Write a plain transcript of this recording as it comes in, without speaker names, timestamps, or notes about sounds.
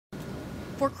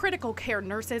For critical care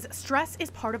nurses, stress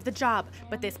is part of the job,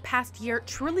 but this past year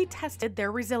truly tested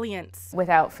their resilience.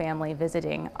 Without family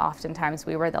visiting, oftentimes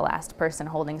we were the last person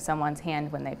holding someone's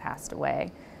hand when they passed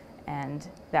away, and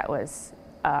that was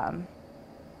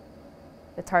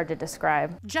it's hard to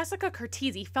describe. Jessica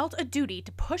Curtisi felt a duty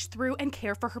to push through and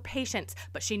care for her patients,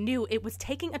 but she knew it was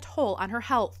taking a toll on her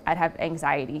health. I'd have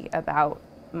anxiety about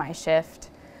my shift,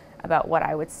 about what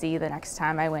I would see the next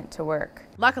time I went to work.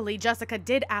 Luckily, Jessica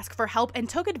did ask for help and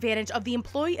took advantage of the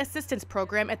Employee Assistance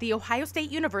Program at the Ohio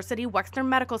State University Wexner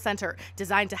Medical Center,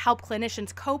 designed to help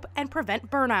clinicians cope and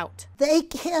prevent burnout. They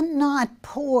cannot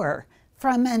pour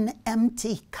from an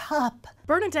empty cup.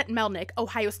 Bernadette Melnyk,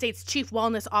 Ohio State's Chief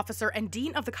Wellness Officer and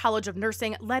Dean of the College of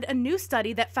Nursing, led a new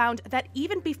study that found that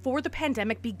even before the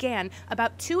pandemic began,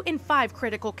 about 2 in 5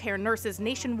 critical care nurses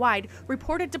nationwide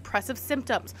reported depressive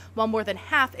symptoms, while more than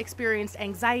half experienced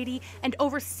anxiety and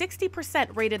over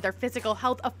 60% rated their physical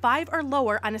health a 5 or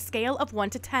lower on a scale of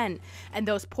 1 to 10. And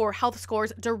those poor health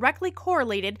scores directly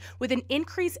correlated with an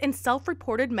increase in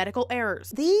self-reported medical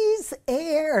errors. These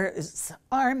errors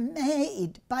are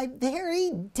made by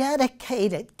very dedicated,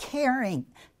 caring,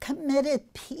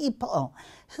 committed people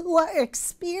who are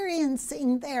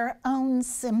experiencing their own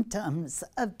symptoms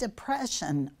of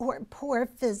depression or poor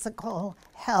physical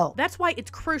health. That's why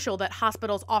it's crucial that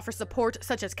hospitals offer support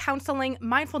such as counseling,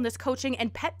 mindfulness coaching,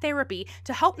 and pet therapy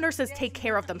to help nurses take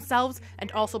care of themselves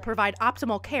and also provide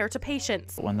optimal care to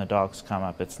patients. When the dogs come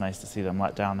up, it's nice to see them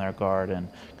let down their guard and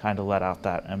kind of let out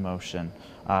that emotion,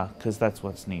 because that's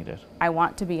what's needed. I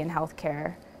want to be in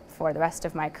healthcare for the rest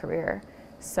of my career,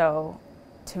 so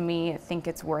to me, I think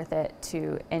it's worth it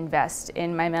to invest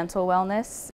in my mental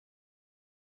wellness